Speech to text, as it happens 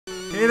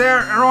Hey there,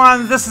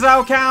 everyone, this is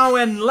raocow,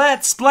 and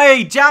let's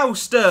play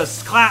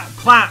Joustus! Clap,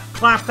 clap,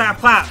 clap, clap,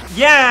 clap.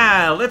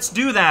 Yeah, let's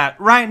do that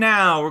right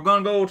now. We're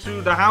gonna go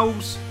to the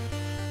house.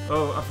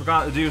 Oh, I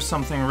forgot to do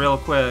something real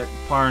quick.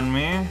 Pardon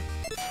me.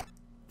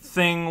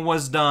 Thing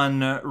was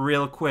done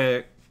real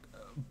quick.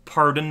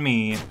 Pardon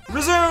me.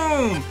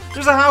 Resume!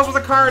 There's a house with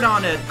a card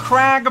on it.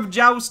 Crag of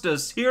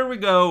Joustus. Here we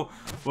go.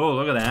 Whoa,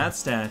 look at that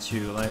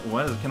statue. Like,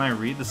 what? Can I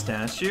read the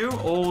statue?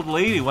 Old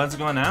lady, what's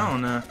going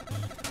on?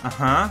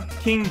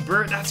 King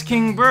Bird. That's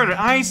King Bird.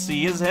 I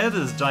see. His head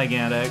is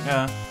gigantic.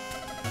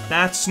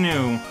 That's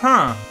new.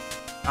 Huh.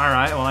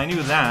 Alright, well, I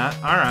knew that.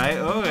 Alright,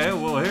 okay,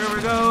 well, here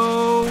we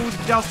go.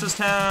 Joustus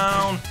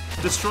Town.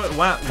 Destroy.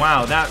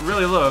 Wow, that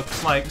really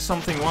looks like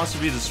something wants to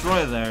be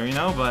destroyed there, you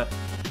know, but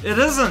it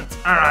isn't.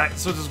 Alright,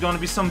 so there's gonna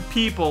be some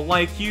people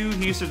like you.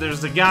 Here, so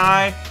there's the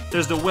guy,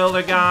 there's the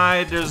welder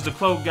guy, there's the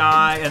cloak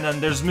guy, and then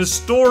there's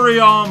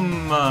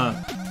Mysterium.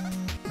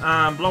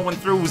 Blowing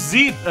through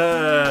Zeet.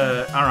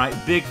 Alright,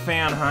 big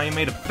fan, huh? You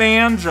made a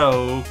fan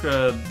joke.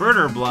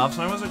 Birder bluffs.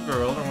 When I was a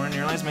girl, there weren't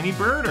nearly as many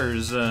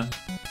birders.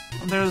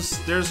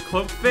 There's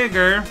Cloak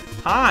Figure.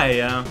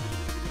 Hi.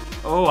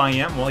 Oh, I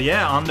am. Well,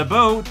 yeah, on the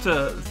boat.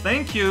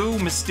 Thank you,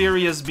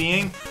 mysterious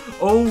being.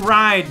 Oh,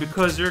 right,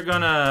 because you're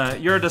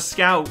the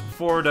scout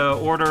for the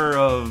Order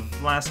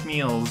of Last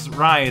Meals.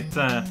 Right.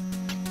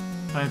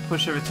 I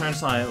push every turn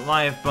slide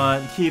life,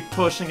 but keep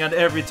pushing at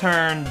every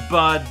turn,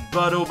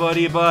 oh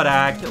buddy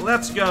buddack.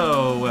 Let's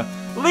go!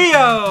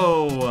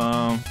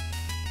 Leo!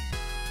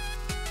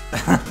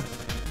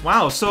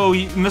 Wow, so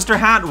Mr.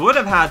 Hat would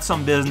have had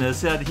some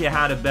business if he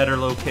had a better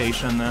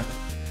location.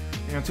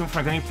 You know, too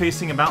frank, any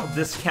pacing about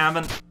this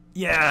cabin?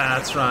 Yeah,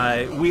 that's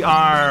right. We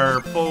are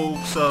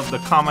folks of the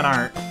common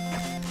art.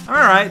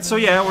 Alright, so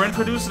yeah, we're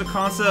introduced to the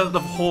concept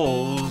of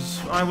holes.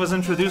 I was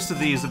introduced to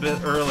these a bit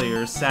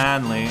earlier,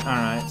 sadly.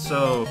 Alright,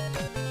 so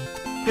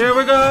here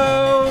we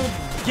go!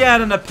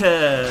 Get in the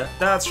pit!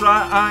 That's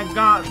right, I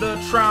got the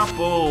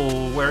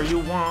trapple where you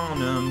want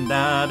them,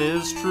 that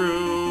is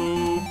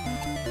true.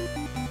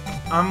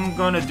 I'm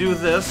gonna do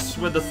this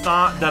with the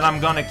thought that I'm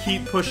gonna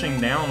keep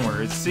pushing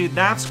downwards. See,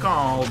 that's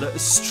called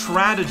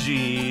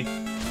strategy.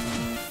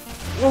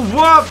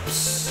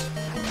 Whoops!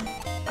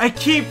 I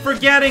keep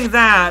forgetting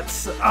that!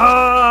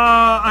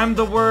 I'm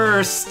the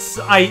worst!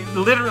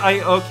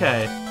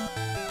 Okay.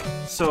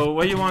 So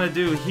what you want to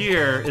do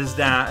here is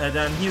that, and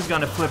then he's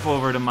gonna flip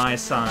over to my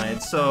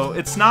side. So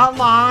it's not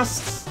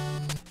lost,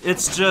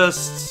 it's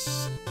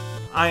just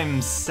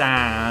I'm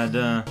sad.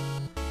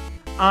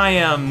 I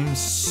am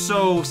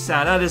so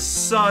sad. That is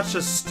such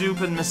a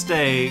stupid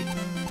mistake.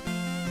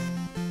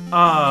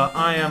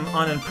 I am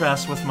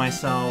unimpressed with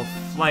myself.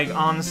 Like,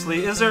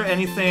 honestly, is there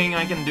anything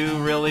I can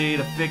do, really,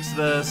 to fix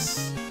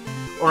this?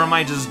 Or am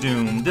I just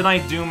doomed? Did I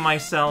doom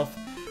myself?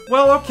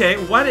 Well, okay,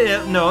 what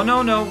if... No,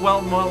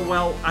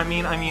 well, I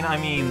mean...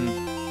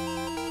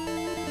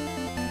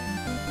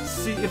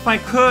 See, if I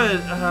could...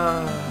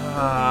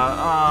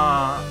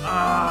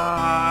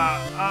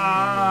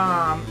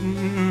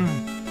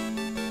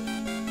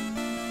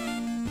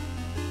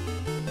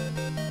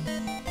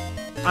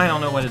 I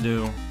don't know what to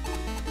do.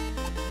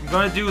 I'm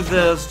gonna do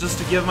this just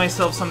to give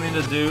myself something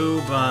to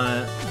do,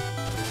 but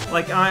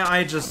like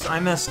I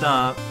messed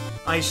up.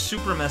 I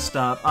super messed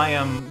up. I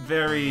am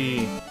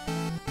very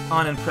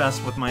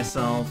unimpressed with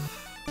myself.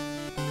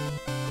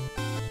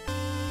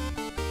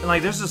 And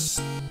like there's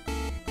just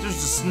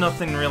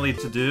nothing really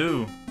to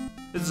do.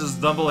 It's just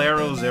double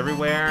arrows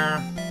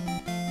everywhere.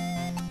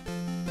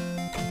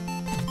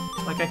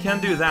 Like I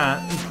can do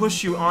that and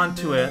push you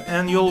onto it,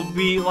 and you'll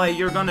be like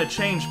you're gonna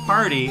change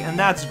party, and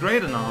that's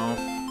great and all.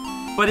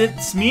 But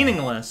it's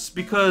meaningless,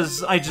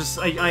 because I'm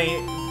so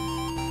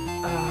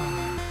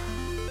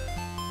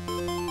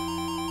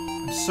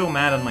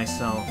mad at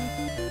myself.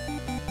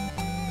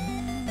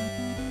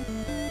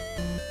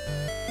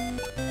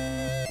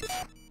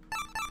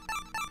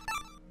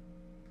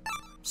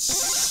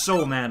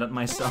 So mad at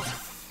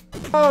myself.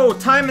 Oh,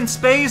 time and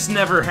space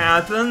never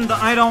happened.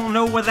 I don't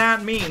know what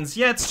that means.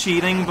 Yeah, it's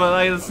cheating,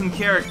 but it's in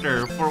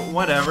character. For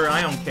whatever,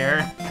 I don't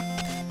care.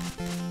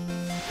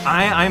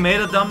 I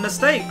made a dumb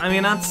mistake. I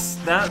mean,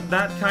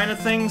 that kind of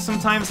thing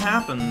sometimes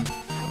happen.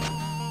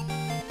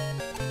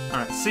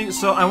 Alright, see,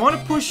 so I want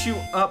to push you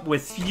up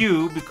with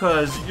you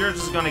because you're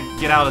just gonna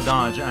get out of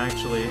dodge,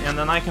 actually. And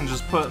then I can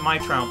just put my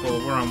trample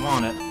where I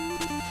want it.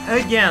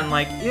 Again,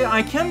 like,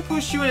 I can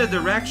push you in a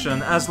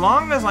direction as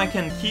long as I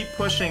can keep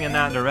pushing in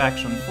that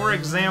direction. For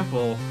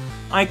example,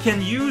 I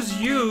can use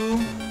you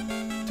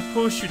to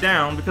push you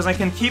down because I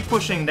can keep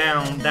pushing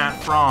down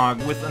that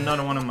frog with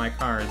another one of my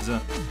cards.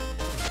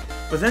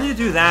 But then you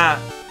do that,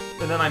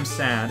 and then I'm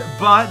sad.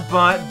 But,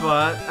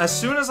 as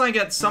soon as I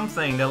get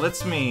something that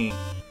lets me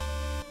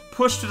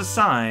push to the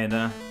side,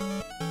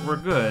 we're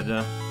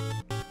good.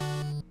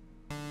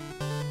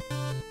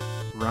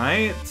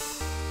 Right?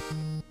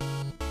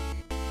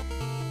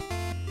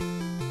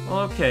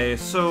 Okay,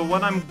 so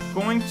what I'm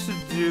going to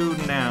do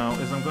now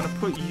is I'm going to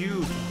put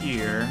you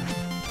here.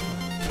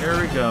 There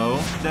we go.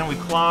 Then we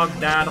clog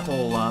that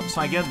hole up,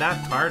 so I get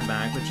that card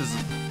back, which is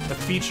a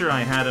feature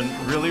I hadn't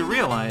really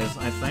realized,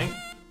 I think.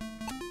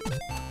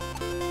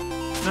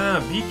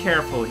 No, be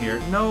careful here.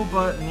 No,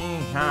 but...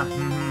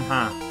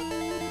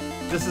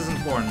 This is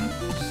important,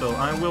 so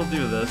I will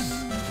do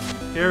this.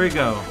 Here we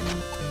go.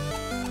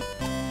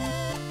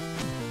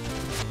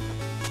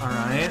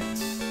 Alright.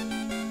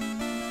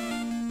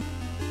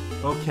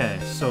 Okay,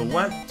 so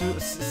what do... You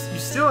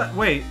still...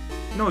 Wait.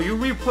 No, you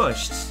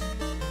re-pushed.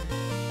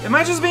 Am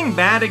I just being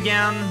bad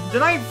again?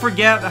 Did I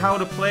forget how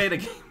to play the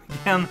game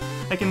again?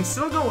 I can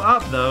still go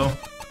up, though.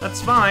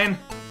 That's fine.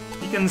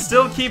 You can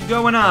still keep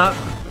going up.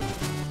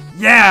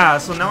 Yeah!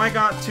 So now I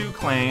got 2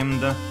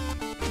 claimed.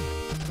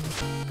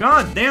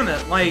 God damn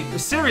it. Like,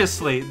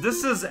 seriously,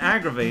 this is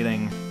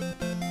aggravating.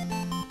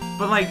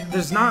 But, like,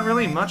 there's not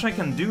really much I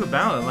can do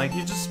about it. Like,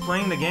 you're just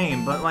playing the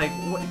game. But, like,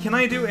 can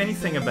I do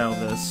anything about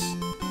this?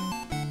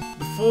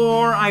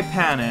 Before I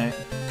panic.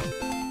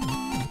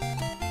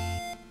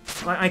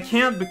 Like, I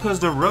can't because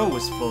the row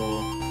is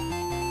full.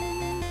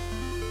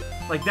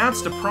 Like,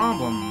 that's the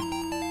problem.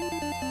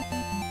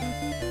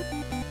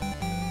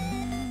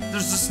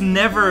 There's just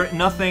never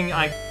nothing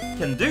I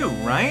can do,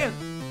 right?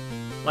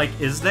 Like,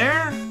 is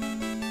there?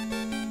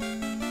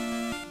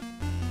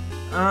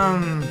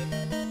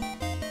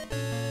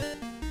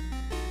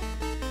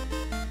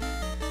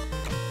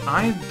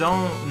 I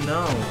don't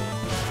know.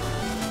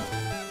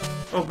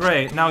 Oh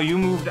great, now you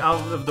moved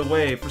out of the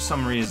way for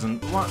some reason.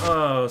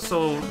 What?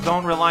 So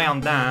don't rely on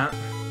that.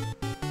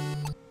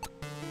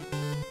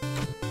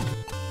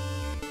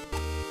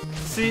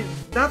 See,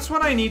 that's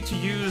what I need to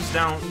use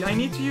down... I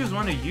need to use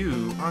one of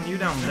you, on you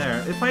down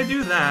there. If I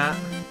do that...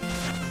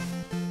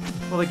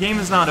 Well, the game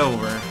is not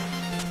over.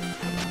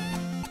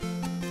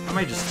 I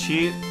might just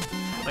cheat.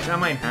 Like, I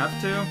might have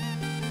to.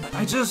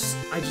 I just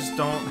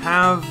don't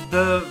have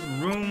the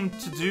room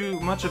to do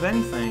much of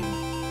anything.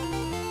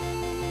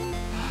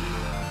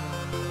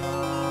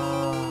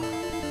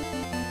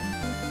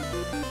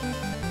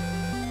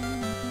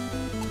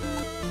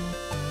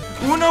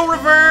 Uno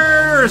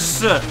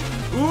reverse!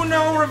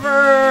 Uno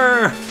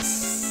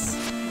reverse!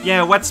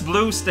 Yeah, what's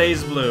blue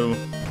stays blue.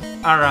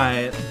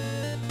 Alright.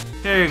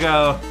 Here you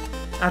go.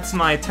 That's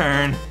my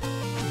turn.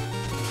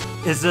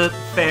 Is it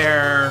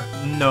fair?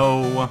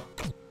 No.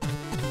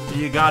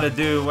 You gotta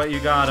do what you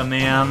gotta,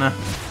 man.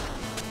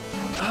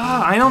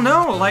 I don't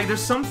know. Like,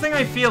 there's something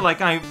I feel like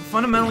I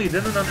fundamentally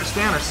didn't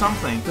understand or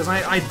something. Because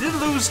I did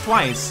lose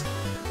twice.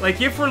 Like,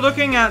 if we're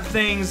looking at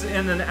things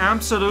in an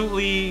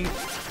absolutely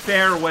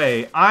fair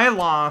way, I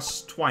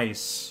lost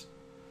twice.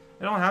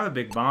 I don't have a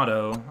big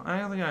motto. I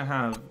don't think I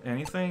have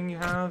anything you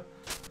have.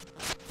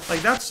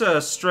 Like, that's a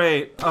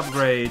straight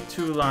upgrade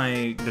to,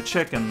 like, the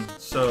chicken.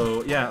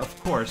 So, yeah,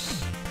 of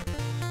course.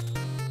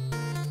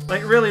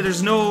 Like, really,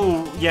 there's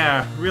no,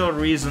 real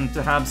reason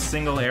to have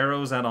single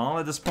arrows at all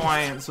at this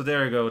point. So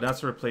there you go,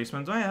 that's a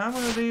replacement. Do I have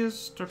one of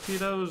these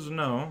torpedoes?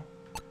 No.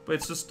 But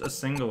it's just a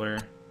singular.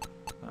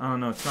 I don't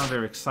know, it's not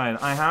very exciting.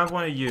 I have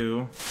one of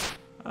you.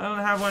 I don't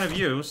have one of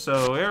you,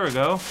 so there we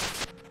go.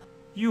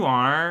 You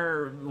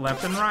are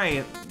left and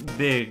right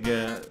big.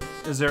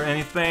 Is there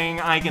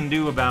anything I can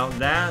do about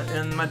that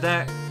in my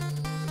deck?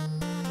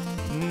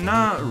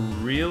 Not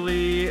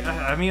really.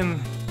 I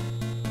mean,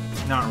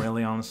 not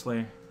really,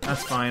 honestly.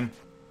 That's fine.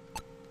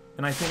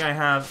 And I think I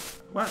have...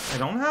 What? I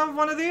don't have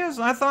one of these?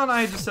 I thought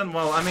I just said,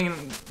 well, I mean,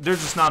 they're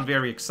just not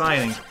very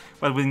exciting.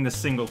 But with the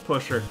single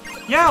pusher.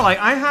 Yeah, like,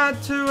 I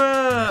had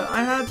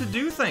to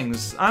do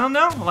things. I don't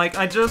know, like,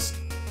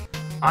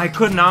 I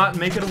could not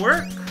make it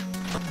work.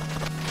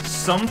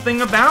 Something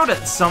about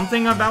it.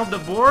 Something about the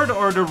board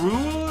or the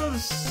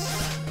rules.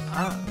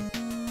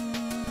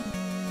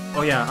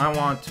 Oh yeah, I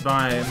want to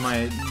buy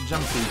my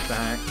jump suit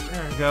back.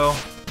 There we go.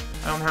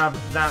 I don't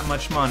have that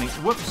much money.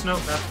 Whoops, no,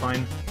 that's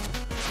fine.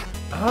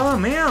 Oh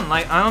man,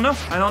 like, I don't know.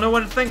 I don't know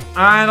what to think.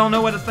 I don't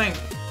know what to think.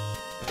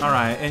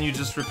 Alright, and you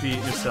just repeat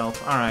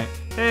yourself. Alright.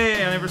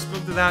 Hey, I never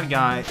spoke to that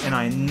guy, and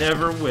I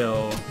never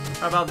will.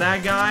 How about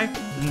that guy?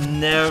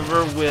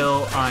 Never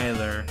will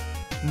either.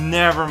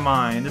 Never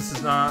mind. This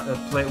is not a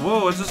play.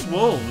 Whoa, it's just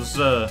wolves.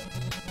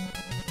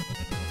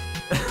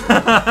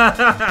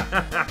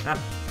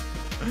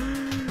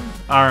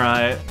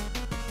 Alright.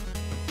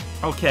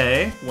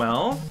 Okay,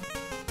 well.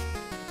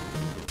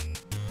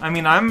 I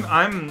mean, I'm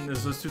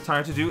just too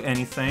tired to do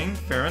anything.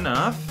 Fair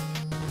enough.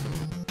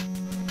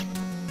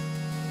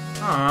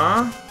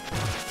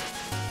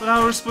 But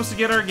how are we supposed to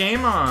get our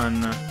game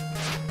on?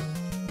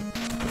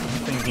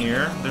 Anything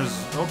here? There's...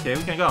 Okay,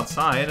 we can go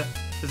outside.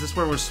 Is this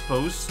where we're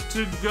supposed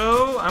to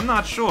go? I'm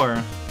not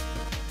sure.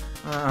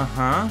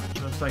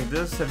 Looks like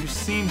this. Have you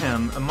seen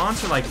him? A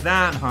monster like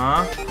that,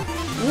 huh?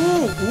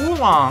 Ooh,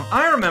 Oolong!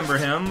 I remember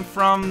him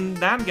from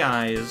that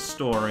guy's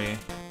story.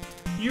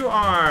 You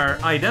are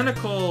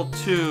identical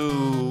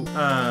to,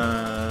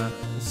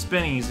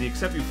 Spinneasy,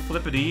 except you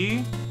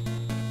flippity.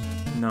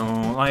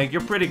 No, like,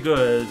 you're pretty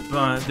good,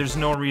 but there's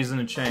no reason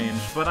to change.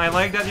 But I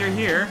like that you're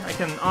here. I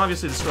can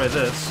obviously destroy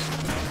this.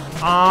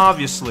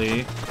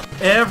 Obviously.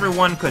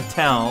 Everyone could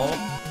tell.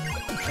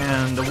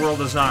 And the world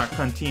does not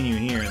continue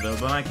here, though.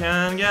 But I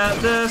can get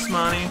this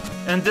money.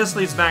 And this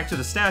leads back to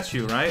the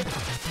statue, right?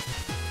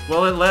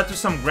 well, it led to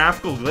some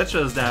graphical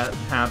glitches that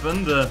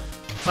happened.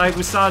 Like,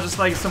 we saw just,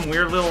 like, some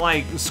weird little,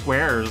 like,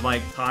 squares,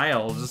 like,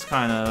 tiles just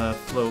kind of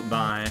float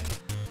by.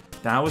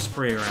 That was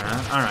pretty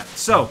rad. Alright,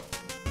 so,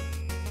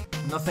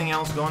 nothing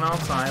else going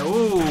outside.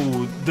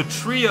 Ooh, the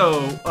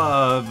trio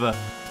of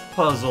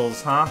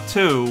puzzles, huh?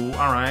 2,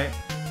 alright.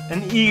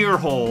 An ear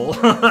hole.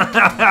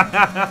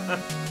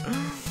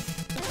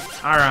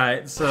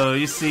 Alright, so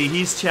you see,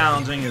 he's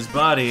challenging his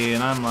buddy,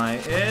 and I'm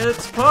like,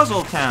 it's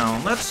Puzzle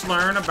Town. Let's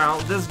learn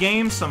about this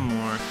game some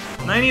more.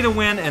 And I need to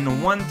win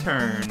in 1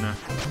 turn.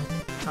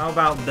 How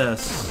about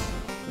this?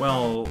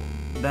 Well,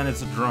 then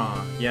it's a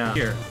draw. Yeah.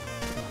 Here.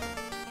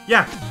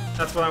 Yeah,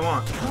 that's what I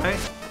want, right?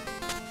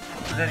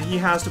 And then he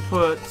has to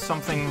put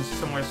something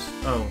somewhere.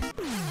 Oh.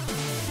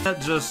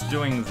 Not just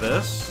doing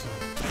this.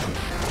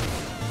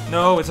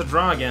 No, it's a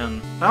draw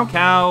again. Cow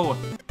cow.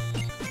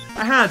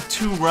 I had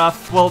 2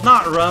 rough, well,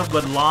 not rough,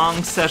 but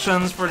long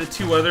sessions for the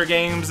 2 other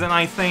games, and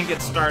I think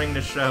it's starting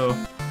to show.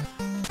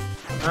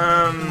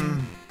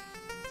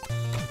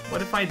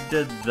 What if I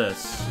did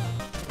this?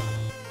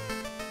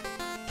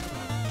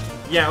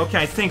 Yeah, okay,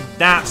 I think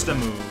that's the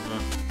move.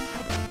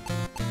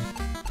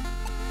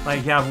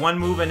 Like, you have 1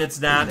 move and it's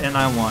that, and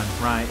I won.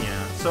 Right,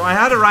 yeah. So I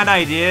had the right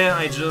idea,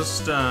 I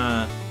just,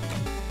 had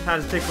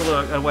to take a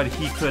look at what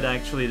he could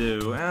actually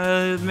do.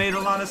 It made a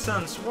lot of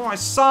sense. Oh, I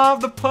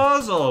solved the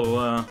puzzle!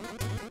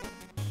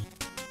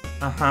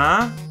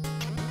 Uh-huh.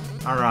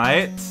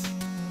 Alright.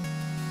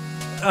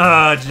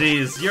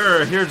 Jeez,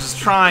 you're just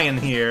trying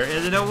here.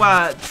 And you know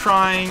what?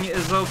 Trying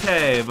is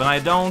okay, but I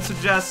don't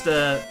suggest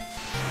it.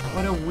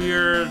 What a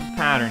weird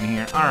pattern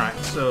here. Alright,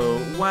 so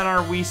what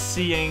are we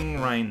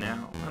seeing right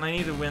now? And I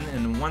need to win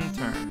in 1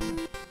 turn.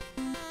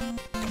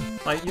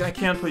 Like, I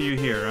can't put you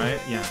here, right?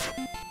 Yeah.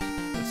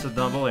 It's a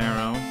double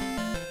arrow.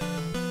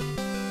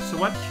 So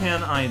what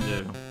can I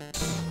do?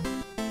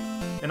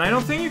 And I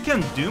don't think you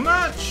can do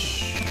much.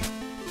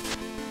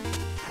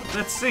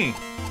 Let's see.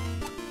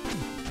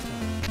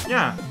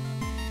 Yeah.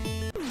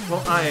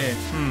 Well,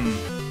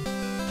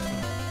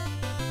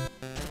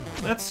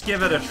 let's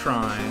give it a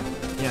try.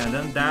 Yeah,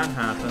 then that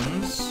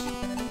happens.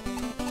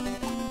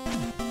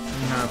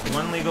 We have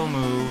 1 legal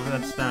move,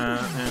 that's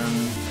that,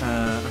 and,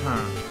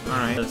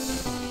 alright.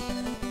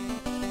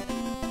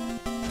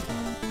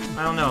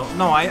 I don't know.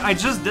 No, I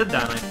just did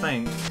that, I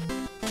think.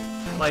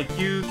 Like,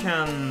 you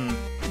can...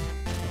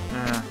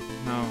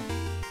 no.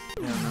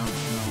 Yeah, no.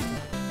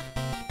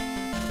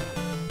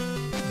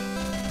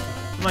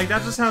 Like,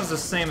 that just has the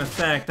same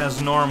effect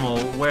as normal,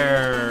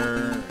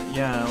 where...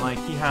 Yeah, like,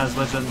 he has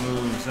legit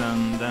moves,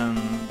 and then...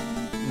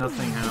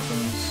 nothing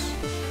happens.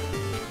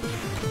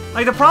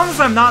 Like, the problem is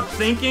I'm not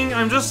thinking,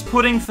 I'm just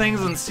putting things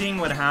and seeing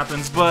what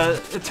happens,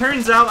 but it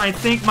turns out I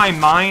think my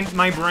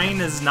brain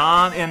is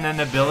not in an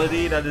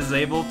ability that is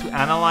able to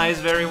analyze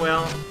very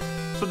well.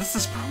 So this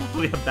is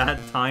probably a bad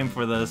time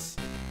for this.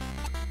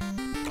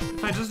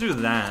 If I just do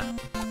that.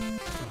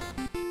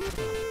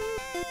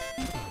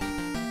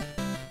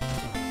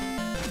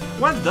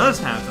 What does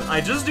happen?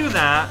 I just do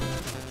that,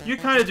 you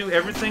kind of do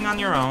everything on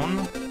your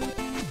own,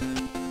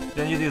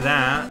 then you do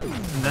that,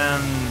 and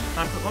then...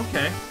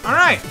 okay.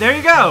 Alright, there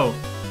you go!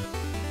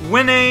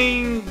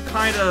 Winning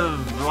kind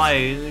of,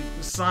 like,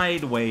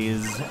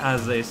 sideways,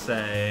 as they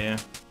say.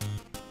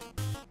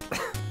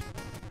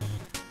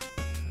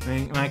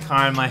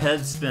 my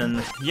head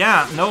spin.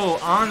 Yeah, no,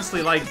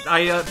 honestly, like, I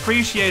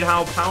appreciate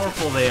how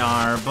powerful they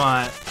are,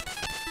 but...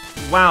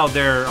 wow,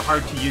 they're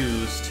hard to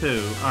use,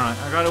 too. Alright,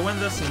 I gotta win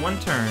this in 1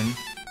 turn.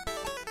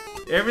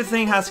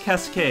 Everything has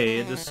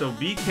Cascade, so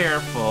be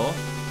careful.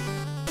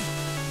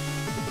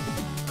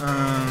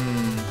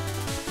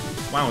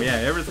 Wow, yeah,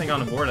 everything on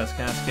the board has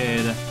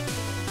Cascade.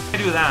 If I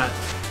do that,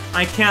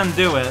 I can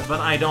do it, but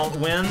I don't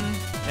win,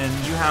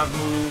 and you have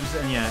moves,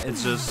 and yeah,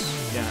 it's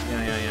just... yeah.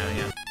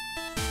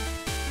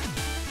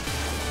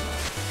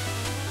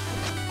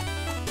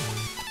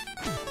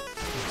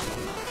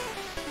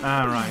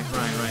 Right.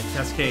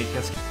 Cascade.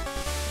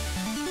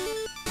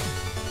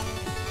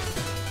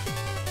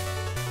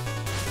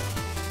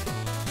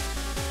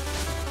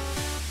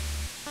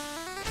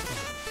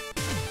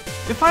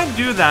 If I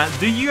do that,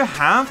 do you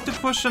have to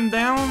push him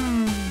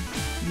down,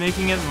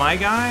 making it my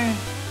guy?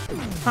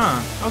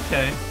 Huh,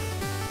 okay.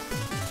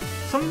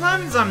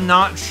 Sometimes I'm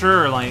not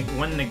sure, like,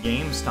 when the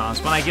game stops,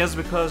 but I guess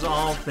because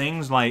all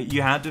things, like,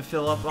 you had to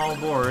fill up all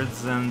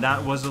boards, and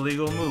that was a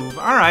legal move.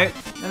 Alright,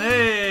 and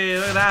hey,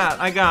 look at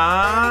that, I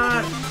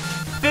got...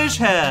 Fish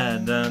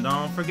Head!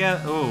 Don't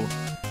forget, ooh.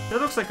 That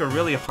looks like a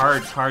really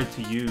hard card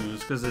to use,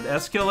 because it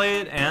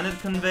escalates and it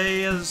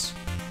conveys...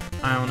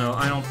 I don't know,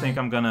 I don't think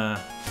I'm gonna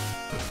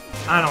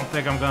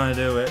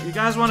do it. You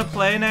guys want to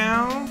play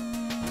now?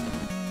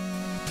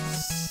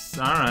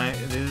 Alright,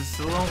 you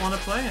still don't want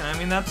to play? I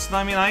mean,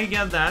 I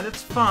get that.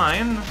 It's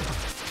fine.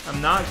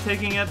 I'm not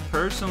taking it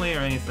personally or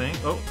anything.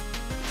 Oh.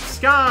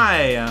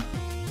 Sky!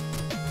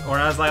 Or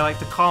as I like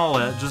to call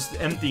it, just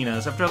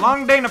emptiness. After a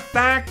long day in a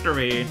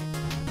factory.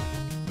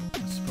 I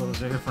suppose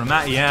they're here for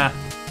that. Yeah.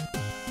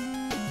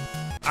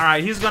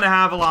 Alright, he's gonna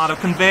have a lot of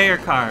conveyor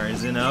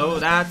cars, you know?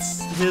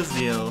 That's his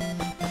deal.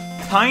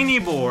 tiny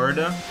board.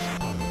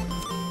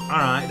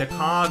 Alright, the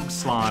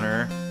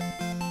Cogslotter.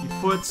 He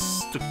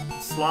puts the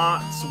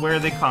slots where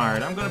they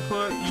card. I'm gonna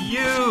put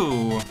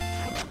you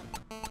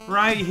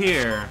right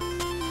here.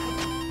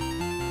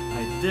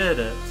 I did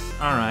it.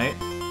 Alright.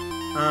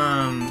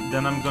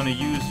 Then I'm gonna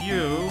use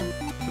you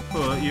to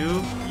put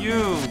you.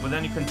 But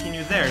then you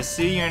continue there.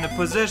 See, you're in a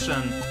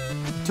position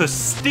to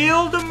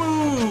steal the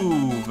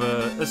move!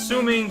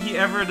 Assuming he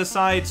ever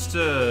decides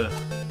to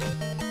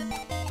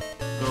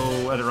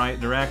go the right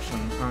direction.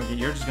 Okay,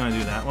 you're just gonna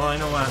do that. Well, I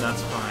know what,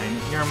 that's fine.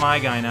 You're my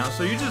guy now,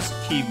 so you just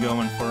keep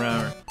going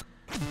forever.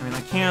 I mean, I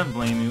can't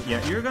blame you.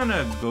 Yeah, you're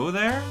gonna go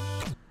there.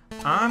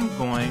 I'm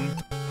going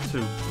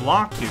to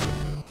block you.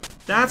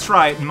 That's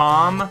right,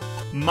 Mom.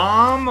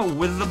 Mom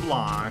with the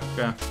block.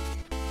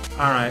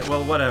 Alright,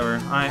 well,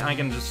 whatever. I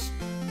can just...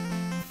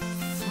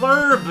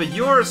 Flurb,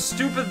 you're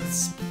stupid...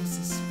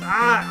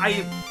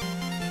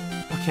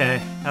 Okay,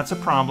 that's a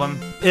problem.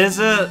 Is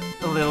it?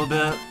 A little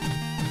bit.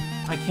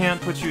 I can't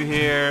put you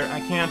here. I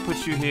can't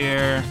put you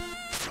here.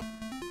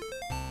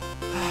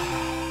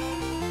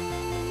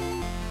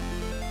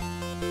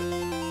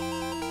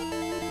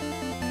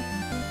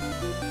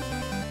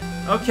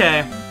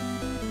 Okay.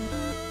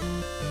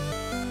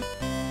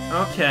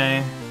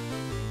 Okay.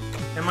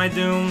 Am I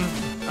doomed?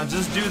 I'll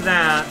just do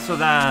that so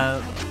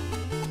that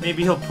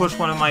maybe he'll push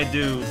one of my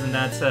dudes and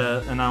that's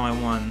it, and now I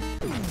won.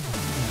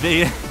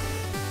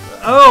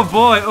 Oh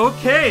boy,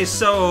 okay,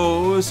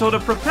 so the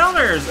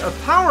propeller's a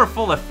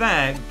powerful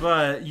effect,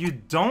 but you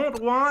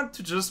don't want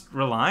to just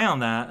rely on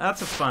that.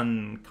 That's a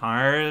fun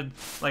card.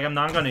 Like, I'm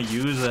not gonna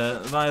use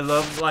it, but I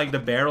love, like, the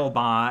barrel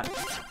bot.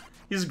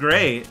 He's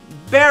great.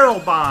 Barrel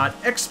bot,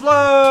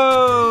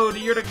 explode!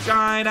 You're the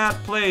guy that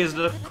plays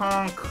the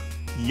conch.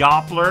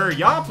 Yoppler?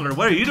 Yoppler,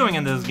 what are you doing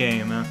in this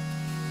game?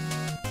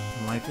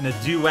 Life in a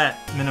duet,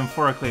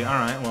 metaphorically.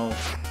 Alright, well...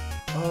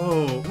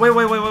 Oh, wait.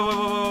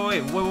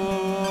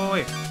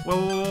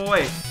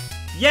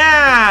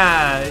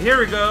 Yeah! Here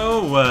we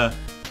go!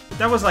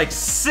 That was like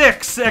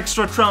 6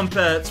 extra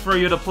trumpets for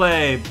you to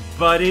play,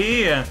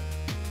 buddy!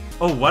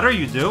 Oh, what are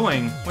you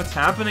doing? What's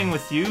happening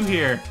with you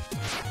here?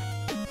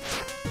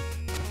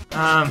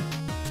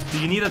 Do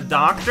you need a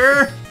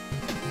doctor?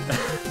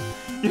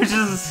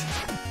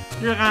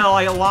 You're kinda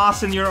like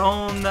lost in your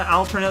own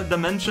alternate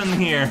dimension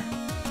here.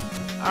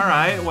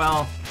 Alright,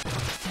 well...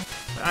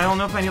 I don't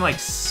know if I need, like,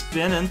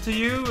 spin into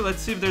you?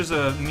 Let's see if there's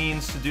a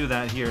means to do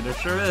that here. There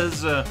sure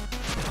is.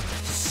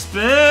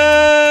 Spin!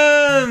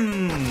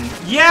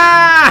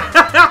 Yeah!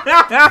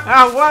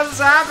 What's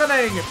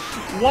happening?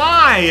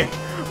 Why?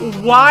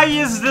 Why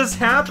is this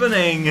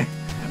happening?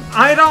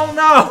 I don't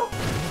know!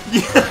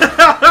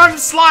 I'm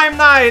Slime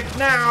Knight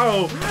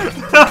now!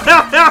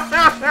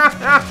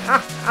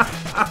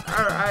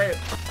 Alright.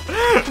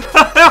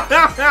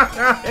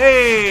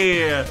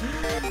 Hey!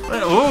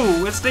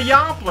 Ooh, it's the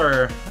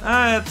Yoppler.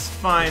 It's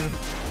fine.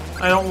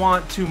 I don't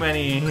want too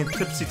many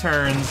tipsy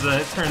turns,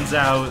 it turns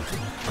out.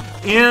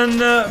 In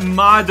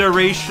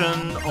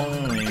moderation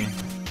only.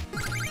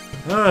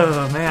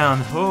 Oh,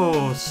 man.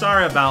 Oh,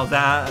 sorry about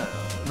that.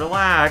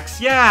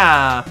 Relax.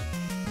 Yeah!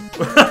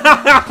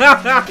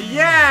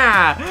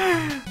 Yeah!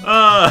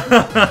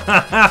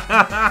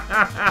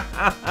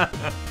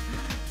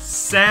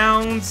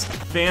 Sounds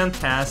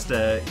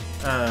fantastic.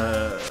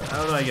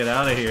 How do I get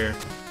out of here?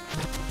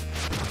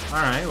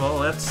 Alright, well,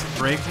 let's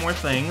break more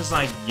things,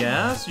 I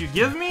guess. You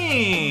give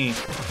me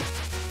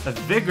a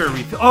vigor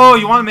refill. Oh,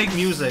 you want to make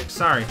music.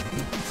 Sorry.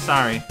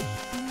 Sorry.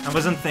 I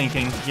wasn't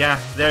thinking. Yeah,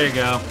 there you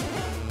go.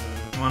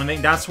 You want to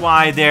make... That's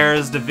why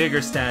there's the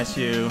vigor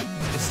statue.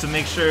 It's to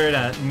make sure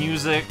that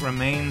music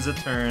remains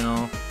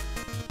eternal.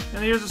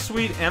 And here's a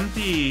sweet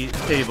empty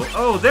table.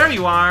 Oh, there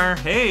you are.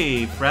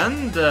 Hey,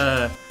 friend.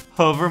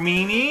 Hover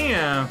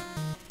Meanie.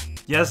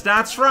 Yes,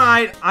 that's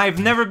right. I've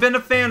never been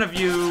a fan of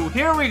you.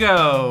 Here we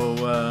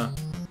go.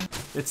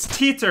 It's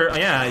Teeter. Oh,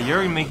 yeah,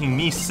 you're making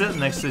me sit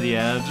next to the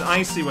edge.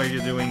 I see what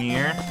you're doing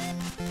here.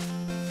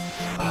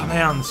 Oh,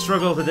 man, the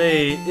struggle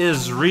today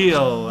is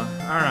real.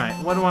 Alright,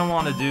 what do I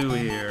want to do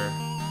here?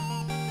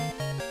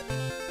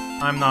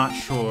 I'm not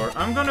sure.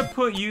 I'm gonna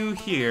put you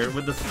here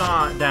with the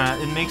thought that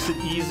it makes it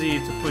easy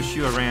to push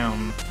you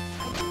around.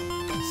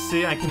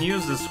 See, I can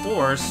use this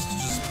horse to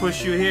just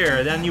push you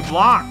here. Then you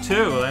block,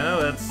 too. I know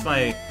that's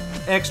like...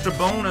 extra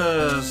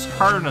bonus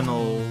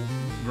cardinal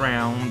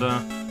ground.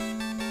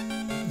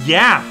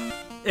 Yeah!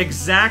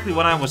 Exactly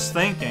what I was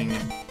thinking.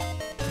 I'm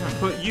gonna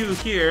put you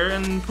here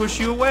and push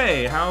you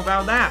away. How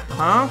about that,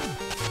 huh?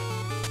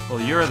 Well,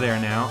 you're there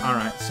now.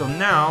 Alright, so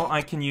now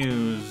I can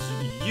use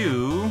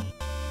you.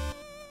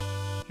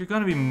 You're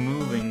gonna be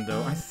moving,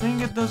 though. I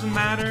think it doesn't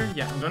matter.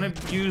 Yeah, I'm gonna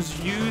use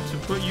you to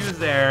put you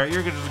there.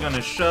 You're just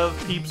gonna shove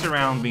peeps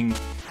around being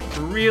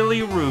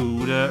really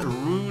rude.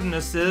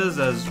 Rudeness is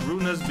as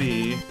rudeness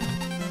be.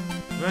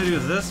 I'm gonna do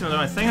this, even though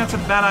I think that's a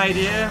bad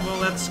idea. Well,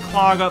 let's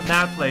clog up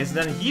that place.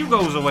 Then he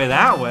goes away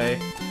that way.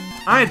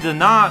 I did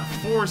not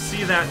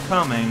foresee that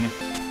coming.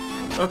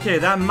 Okay,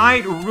 that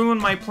might ruin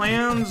my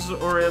plans,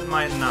 or it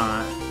might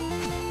not.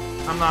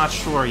 I'm not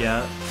sure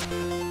yet.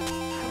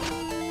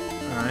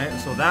 Alright,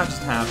 so that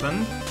just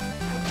happened.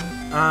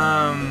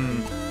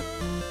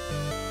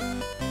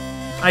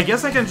 I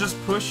guess I can just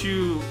push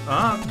you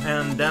up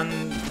and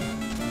then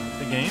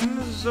the game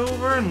is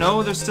over?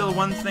 No, there's still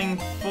one thing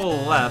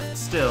full left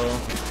still.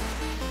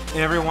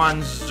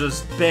 Everyone's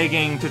just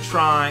begging to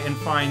try and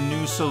find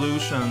new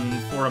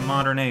solution for a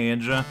modern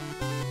age.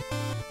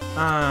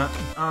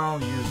 I'll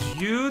use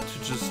you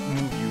to just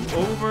move you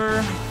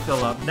over,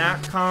 fill up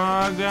that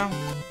cog.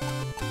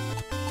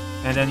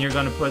 And then you're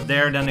gonna put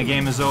there, then the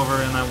game is over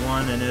and I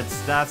won, and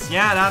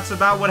that's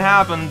about what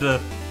happened. A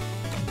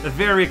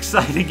very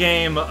exciting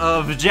game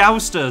of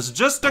Joustus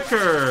just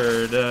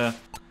occurred.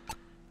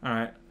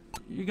 Alright,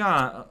 you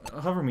got a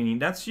hover meanie.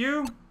 That's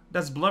you?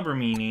 That's Blubber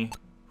Meanie.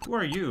 Who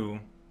are you?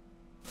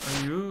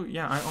 Are you?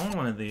 Yeah, I own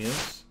one of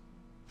these.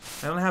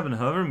 I don't have a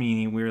hover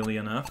meanie, weirdly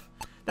enough.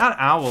 That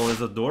owl is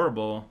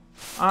adorable.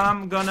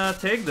 I'm gonna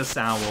take this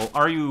owl.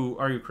 Are you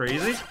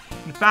crazy?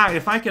 In fact,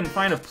 if I can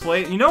find a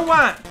place... You know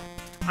what?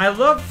 I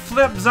love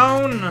Flip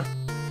Zone.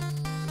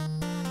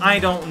 I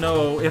don't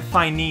know if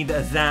I need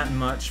that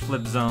much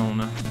Flip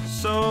Zone.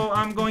 So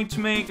I'm going to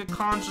make a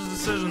conscious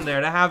decision there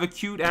to have a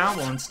cute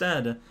owl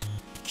instead.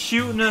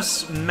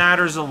 Cuteness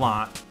matters a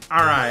lot.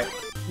 Alright.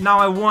 Now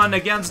I won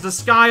against the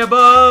sky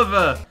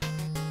above!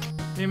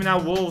 Maybe now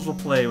wolves will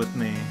play with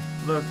me.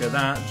 Look at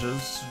that,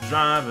 just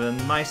driving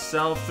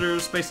myself through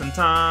space and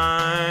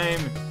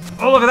time.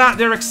 Oh, look at that,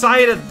 they're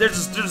excited. They're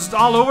just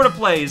all over the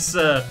place.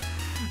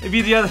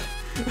 Maybe the other...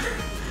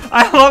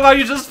 I love how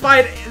you just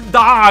fight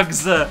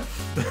dogs. Yeah,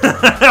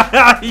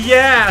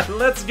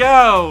 let's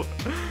go.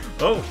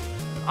 Oh.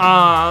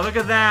 Aw, look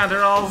at that.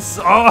 They're all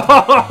so...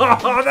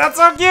 Oh, that's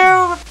so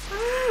cute.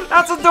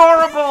 That's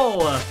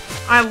adorable.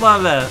 I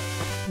love it.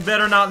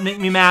 Better not make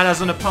me mad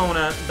as an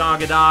opponent.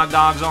 Dog a dog,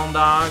 dog's own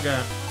dog.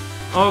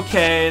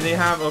 Okay, they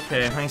have...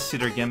 Okay, I see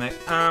their gimmick.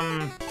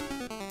 I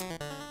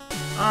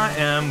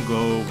am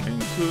going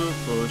to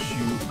push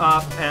you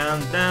up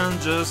and then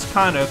just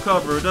kind of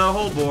cover the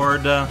whole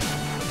board.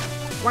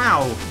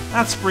 Wow,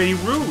 that's pretty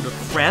rude,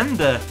 friend.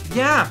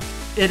 Yeah,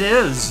 it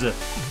is.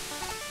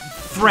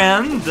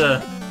 Friend.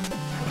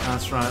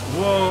 That's right.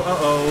 Whoa,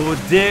 uh-oh,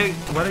 dig...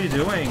 What are you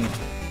doing?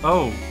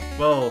 Oh,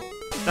 well,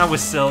 that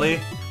was silly.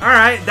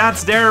 Alright,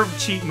 that's their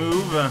cheat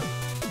move.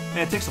 And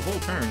it takes a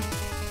whole turn.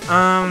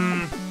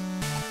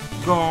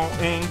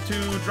 Going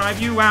to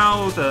drive you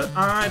out.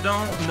 I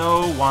don't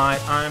know why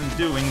I'm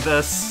doing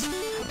this.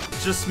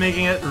 Just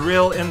making it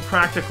real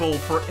impractical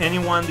for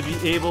anyone to be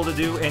able to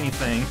do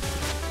anything.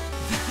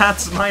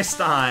 That's my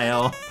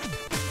style.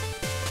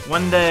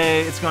 One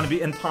day, it's going to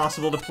be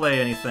impossible to play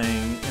anything,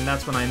 and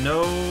that's when I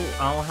know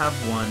I'll have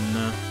won.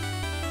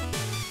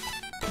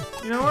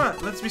 You know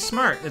what? Let's be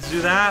smart. Let's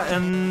do that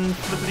and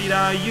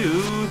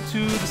flippity-da-you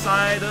to the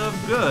side of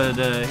good.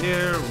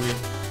 Here we...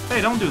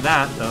 Hey, don't do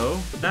that, though.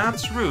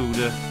 That's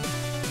rude.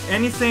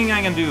 Anything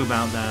I can do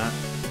about that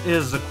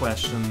is a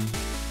question.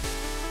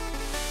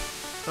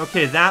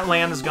 Okay, that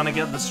land is gonna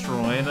get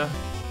destroyed.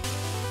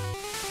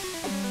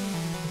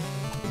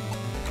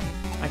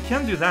 I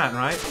can do that,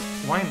 right?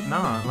 Why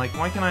not? Like,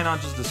 why can I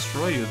not just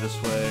destroy you this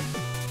way?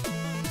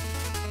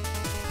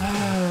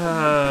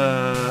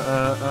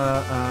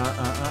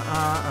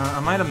 I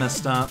might have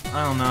messed up.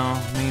 I don't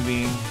know.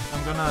 Maybe.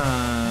 I'm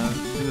gonna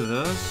do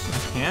this. I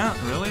can't?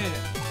 Really?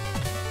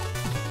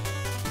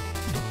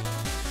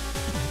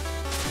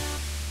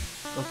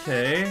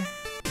 Okay. I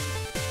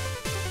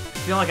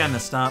feel like I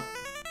messed up.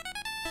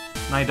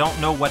 And I don't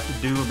know what to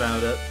do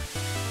about it.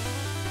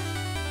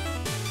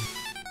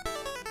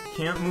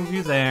 Can't move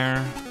you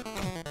there.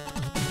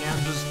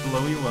 Can't just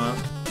blow you up.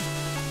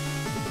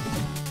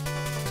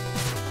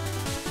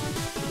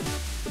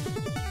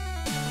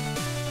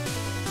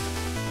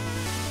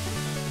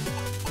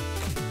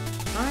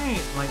 I,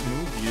 like,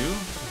 move you?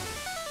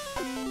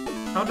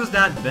 How does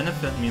that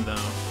benefit me, though?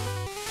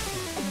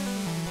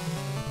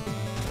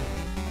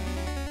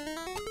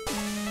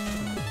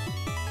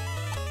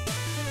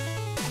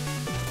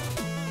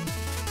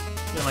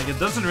 Yeah, like, it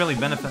doesn't really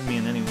benefit me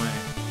in any way.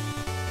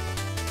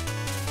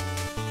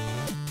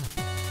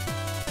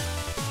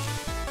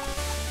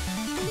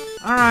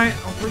 Alright,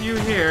 I'll put you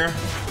here.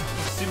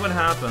 Let's see what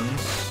happens.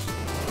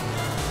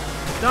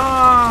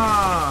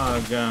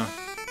 Dog!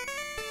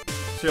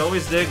 So you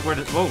always dig where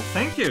to... Whoa,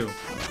 thank you!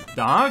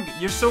 Dog,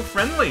 you're so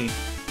friendly!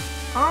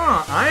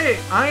 Ah,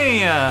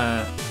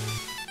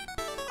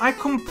 I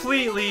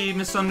completely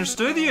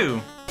misunderstood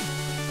you.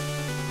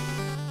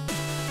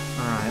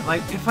 Alright,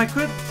 like, if I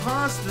could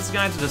toss this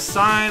guy to the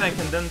side, I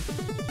can then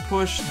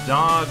push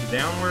Dog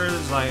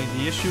downwards. Like,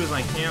 the issue is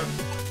I can't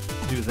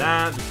do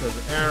that because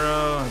of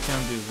arrow. I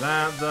can't do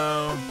that,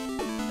 though.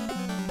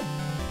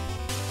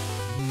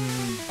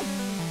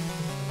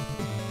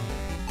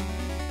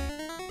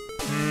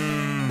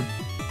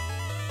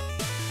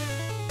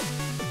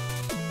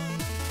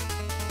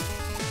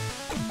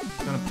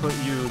 I'm gonna put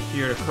you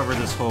here to cover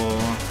this hole. I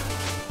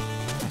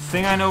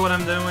think I know what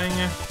I'm doing.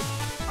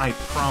 I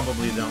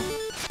probably don't.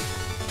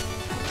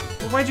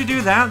 Well, why'd you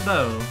do that,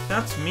 though?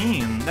 That's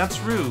mean. That's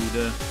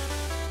rude.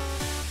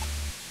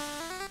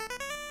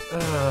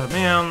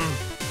 Man.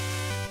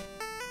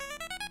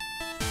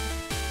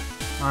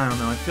 I don't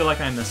know, I feel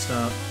like I messed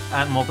up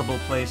at multiple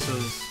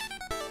places.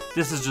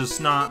 This is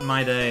just not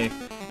my day.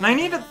 And I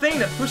need a thing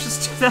that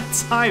pushes to that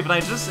side, but I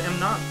just am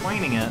not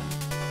finding it.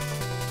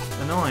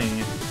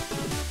 Annoying.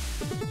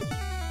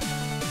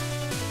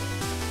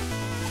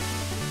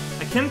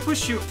 I can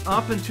push you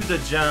up into the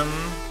gem,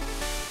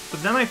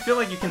 but then I feel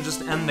like you can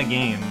just end the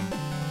game.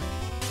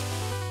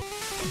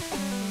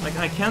 Like,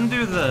 I can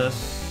do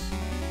this.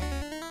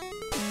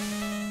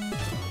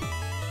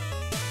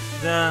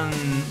 Then,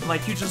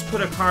 like, you just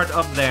put a card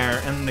up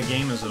there and the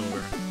game is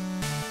over.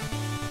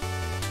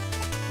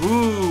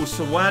 Ooh,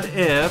 so what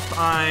if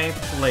I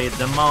played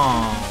them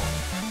all?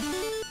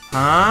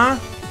 Huh?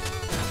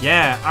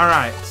 Yeah,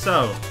 alright,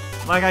 so,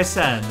 like I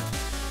said,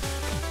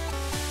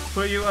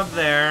 put you up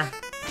there.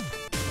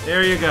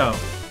 There you go.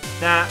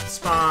 That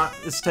spot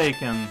is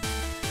taken.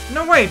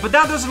 No, wait, but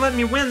that doesn't let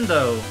me win,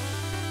 though.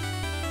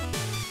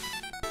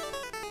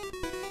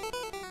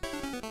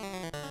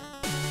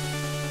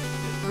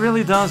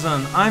 Really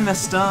doesn't. I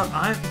messed up.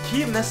 I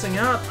keep messing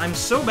up. I'm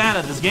so bad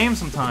at this game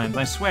sometimes,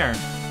 I swear.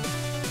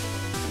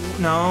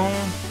 No.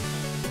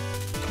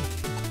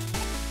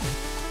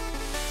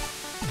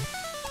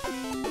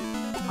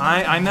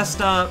 I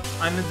messed up.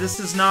 This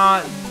is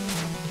not...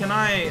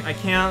 I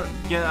can't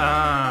get...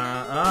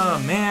 oh,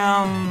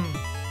 man.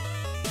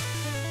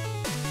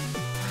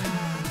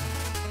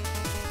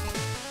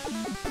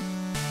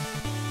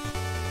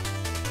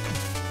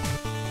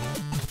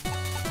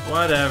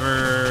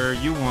 Whatever,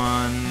 you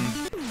won.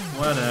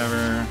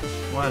 Whatever.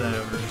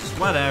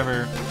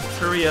 Whatever.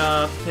 Hurry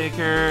up, take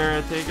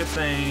a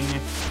thing.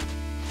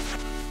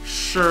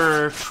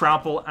 Sure,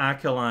 Tropple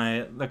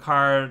Acolyte, the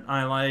card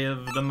I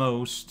like the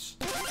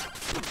most.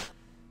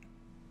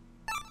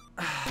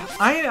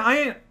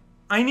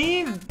 I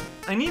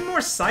need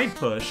more side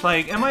push.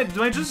 Like,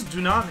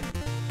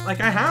 like,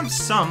 I have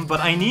some, but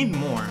I need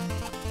more.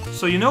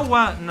 So you know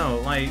what? No,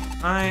 like,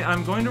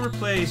 I'm going to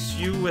replace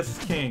you with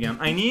King again.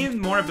 I need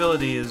more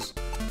abilities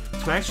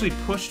to actually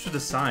push to the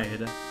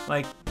side.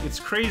 Like, it's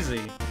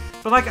crazy.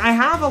 But, like, I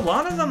have a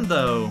lot of them,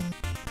 though.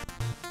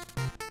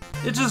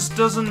 It just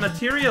doesn't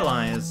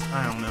materialize.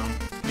 I don't know.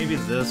 Maybe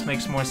this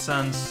makes more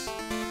sense.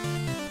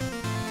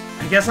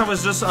 I guess I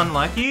was just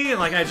unlucky.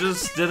 Like, I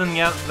just didn't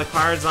get the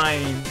cards I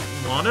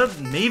wanted.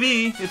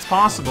 Maybe. It's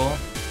possible.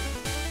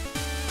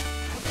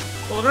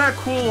 Well, look at that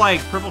cool,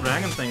 like, purple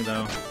dragon thing,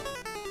 though.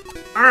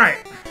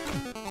 Alright!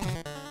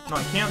 No,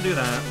 I can't do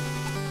that.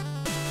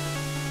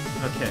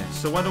 Okay,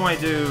 so what do I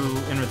do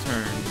in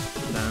return,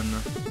 then?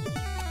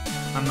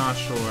 I'm not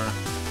sure.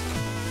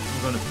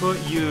 I'm gonna put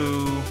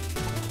you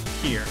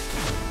here.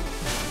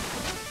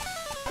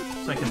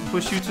 So I can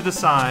push you to the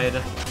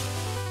side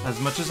as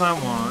much as I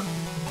want.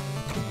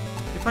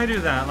 If I do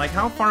that, like,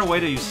 how far away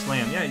do you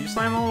slam? Yeah, you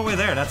slam all the way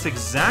there. That's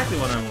exactly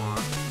what I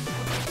want.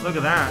 Look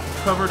at that.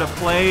 Cover the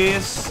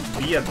place.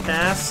 Be a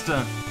pest.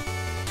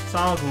 It's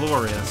all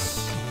glorious.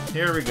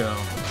 Here we go.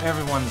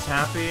 Everyone's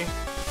happy.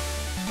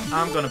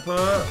 I'm gonna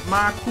put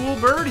my cool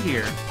bird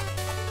here.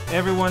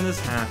 Everyone is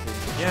happy.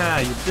 Yeah,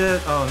 you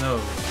did. Oh no.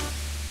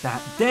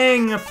 That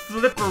dang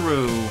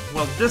flipperoo.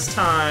 Well, this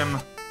time,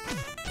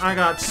 I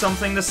got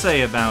something to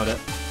say about it.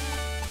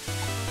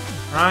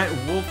 Alright,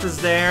 Wolf is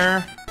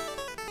there.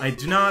 I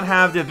do not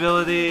have the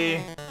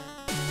ability.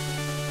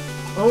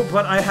 Oh,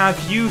 but I have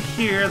you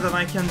here that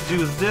I can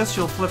do this.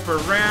 You'll flip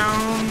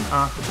around.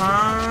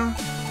 Uh-huh.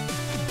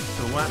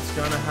 So what's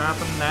gonna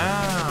happen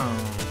now?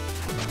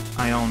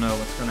 I don't know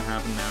what's gonna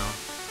happen now.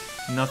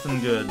 Nothing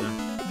good.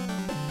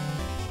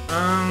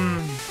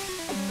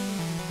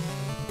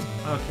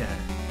 Okay.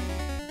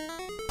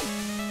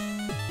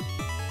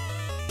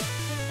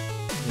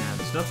 Yeah,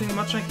 there's nothing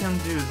much I can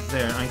do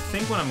there. I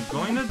think what I'm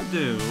going to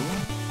do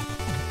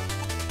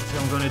is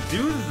I'm going to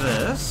do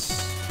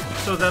this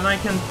so that I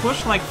can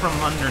push, like, from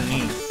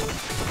underneath.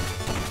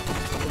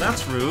 Well,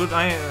 that's rude.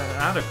 I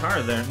had a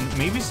card there.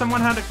 Maybe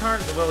someone had a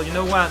card. Well, you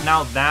know what?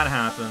 Now that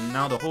happened.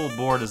 Now the whole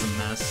board is a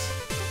mess.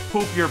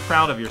 Hope you're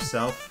proud of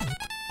yourself.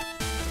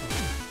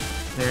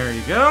 There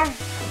you go.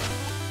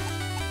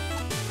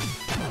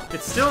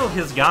 It's still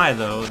his guy,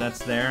 though, that's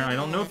there. I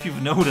don't know if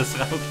you've noticed,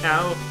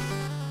 Cow.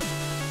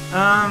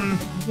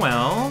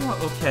 Well,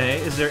 okay.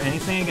 Is there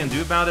anything I can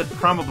do about it?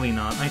 Probably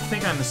not. I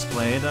think I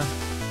misplayed.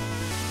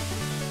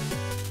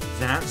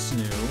 That's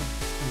new.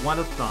 What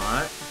a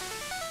thought.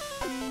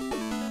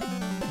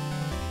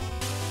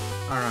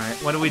 Alright,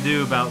 what do we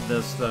do about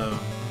this, though?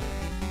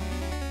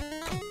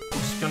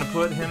 Just gonna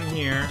put him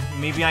here.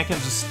 Maybe I can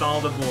just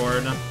stall the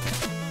board.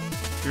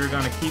 You're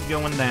gonna keep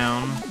going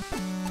down.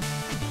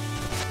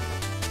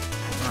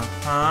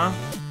 Uh-huh.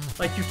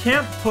 Like, you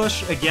can't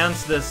push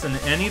against this in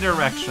any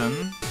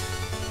direction.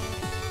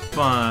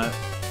 But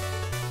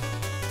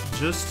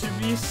just to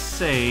be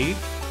safe,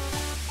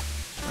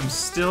 I'm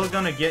still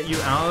gonna get you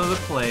out of the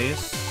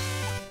place.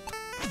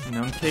 You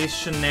know, in case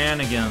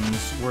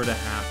shenanigans were to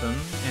happen.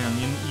 And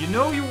you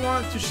know you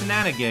want to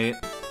shenanigate.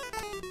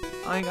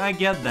 I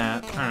get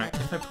that. Alright,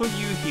 if I put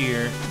you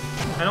here,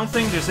 I don't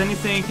think there's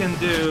anything you can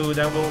do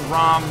that will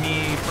rob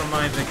me from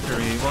my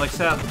victory. Well,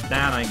 except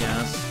that, I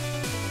guess.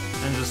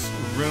 and just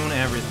ruin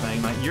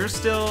everything. Like, you're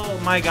still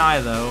my guy,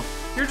 though.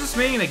 You're just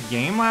making the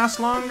game last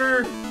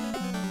longer?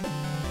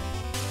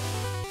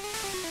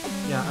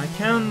 Yeah, I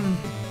can...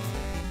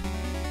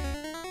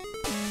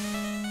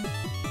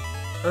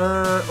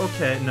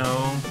 okay,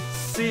 no.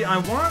 See, I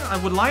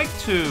would like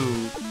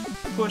to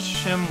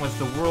push him with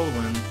the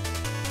whirlwind,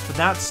 but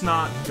that's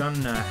not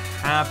gonna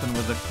happen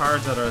with the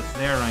cards that are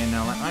there right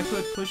now. Like, I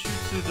could push you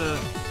to the...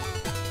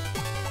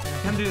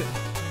 I can do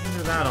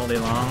that all day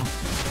long.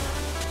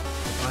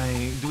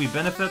 Do we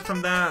benefit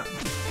from that?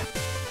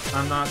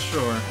 I'm not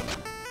sure.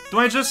 Do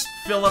I just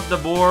fill up the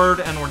board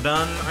and we're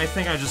done? I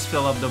think I just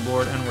fill up the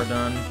board and we're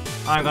done.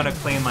 I'm gonna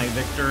claim my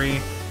victory.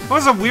 It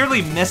was a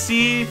weirdly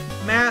messy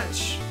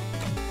match.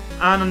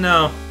 I don't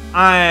know.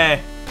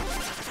 I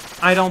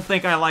don't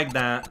think I like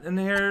that. And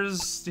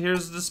here's the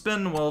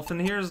Spinwulf,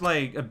 and here's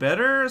like a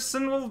better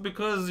Spinwulf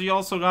because you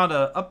also got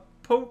a up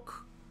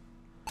poke.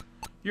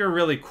 You're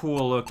really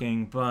cool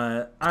looking,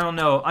 but I don't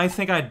know. I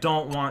think I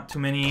don't want too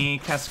many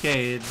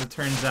cascades, it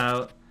turns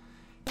out.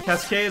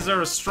 Cascades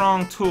are a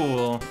strong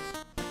tool,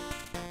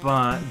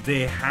 but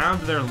they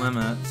have their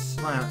limits.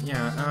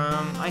 Yeah,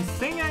 I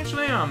think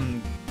actually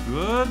I'm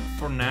good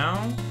for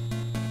now.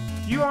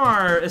 You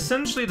are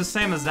essentially the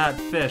same as that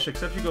fish,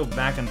 except you go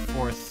back and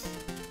forth.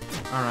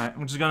 Alright,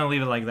 I'm just gonna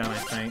leave it like that, I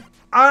think.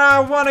 I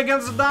won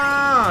against the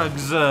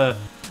dogs!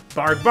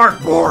 Bark,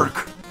 bark,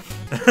 bark!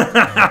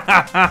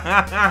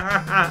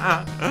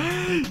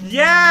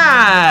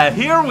 Yeah!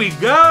 Here we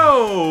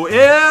go!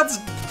 It's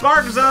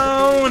Bark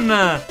Zone!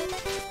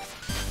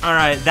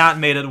 Alright, that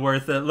made it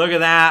worth it. Look at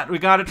that. We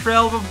got a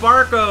trail of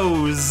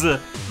Barkos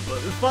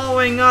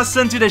following us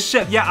into the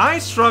ship. Yeah, I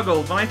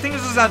struggled, but I think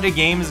it's just that the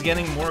game is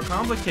getting more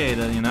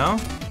complicated, you know?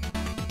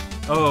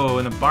 Oh,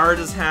 and the Bard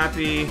is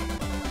happy.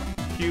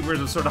 Cubers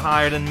are sort of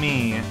higher than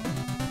me.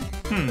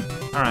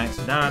 Alright,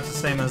 so that's the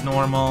same as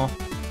normal.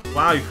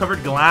 Wow, you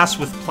covered glass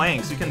with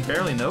planks. You can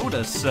barely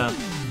notice.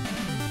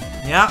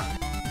 Yeah.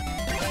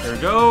 There we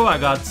go. I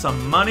got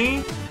some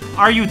money.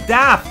 Are you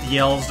daft?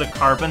 Yells the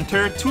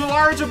carpenter. Too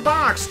large a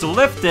box. To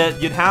lift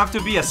it, you'd have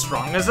to be as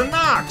strong as an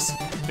ox.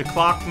 The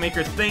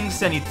clockmaker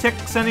thinks, and he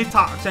ticks, and he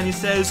talks, and he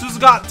says, who's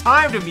got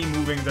time to be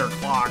moving their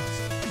clocks?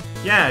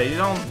 Yeah,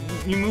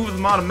 you move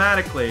them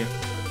automatically.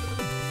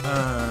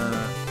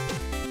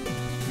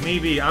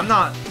 Maybe, I'm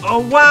not... Oh,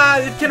 wow,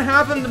 it can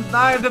happen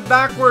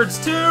backwards,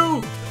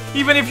 too!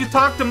 Even if you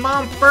talk to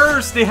Mom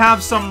first, they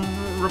have some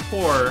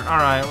rapport.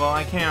 Alright, well,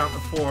 I can't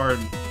afford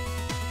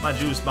my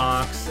juice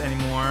box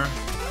anymore.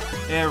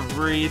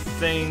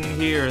 Everything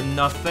here,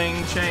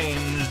 nothing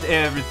changed.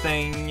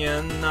 Everything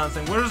and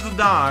nothing. Where's the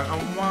dog?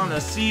 I wanna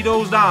see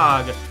those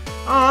dog.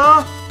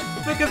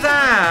 Aw, look at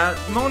that.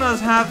 Mona's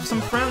have some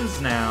friends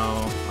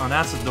now. Oh,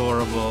 that's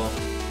adorable.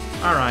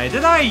 Alright,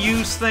 did I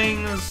use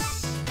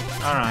things?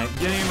 Alright,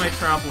 give me my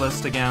trap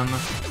list again.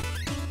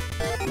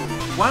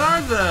 What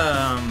are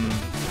the...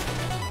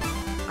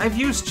 I've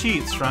used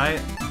cheats,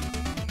 right?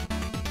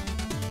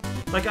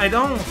 Like, I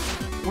don't...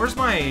 Where's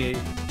my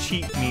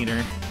cheat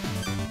meter?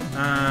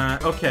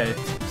 Okay.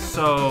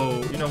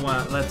 So, you know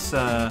what? Let's,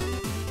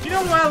 You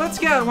know what? Let's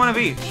get one of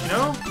each, you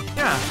know?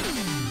 Yeah.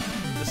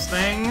 This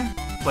thing,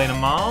 played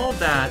them all,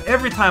 that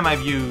every time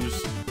I've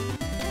used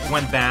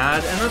went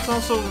bad, and let's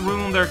also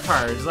ruin their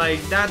cards.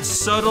 Like, that's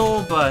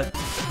subtle, but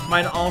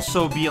might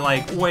also be,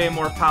 like, way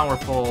more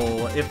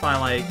powerful if I,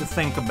 like,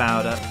 think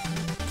about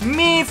it.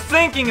 Me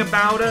thinking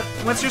about it?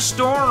 What's your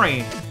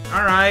story?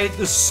 Alright,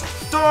 the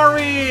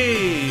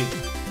story!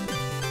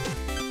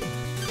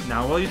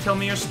 Now will you tell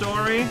me your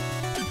story?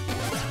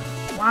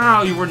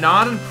 Wow, you were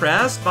not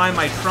impressed by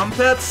my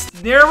trumpets?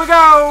 There we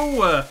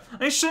go!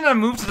 I shouldn't have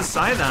moved to the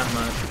side that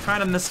much. I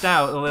kind of missed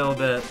out a little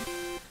bit.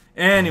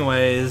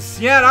 Anyways,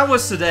 yeah, that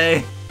was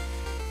today.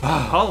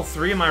 All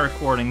three of my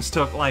recordings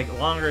took like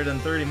longer than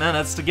 30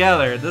 minutes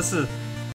together. This is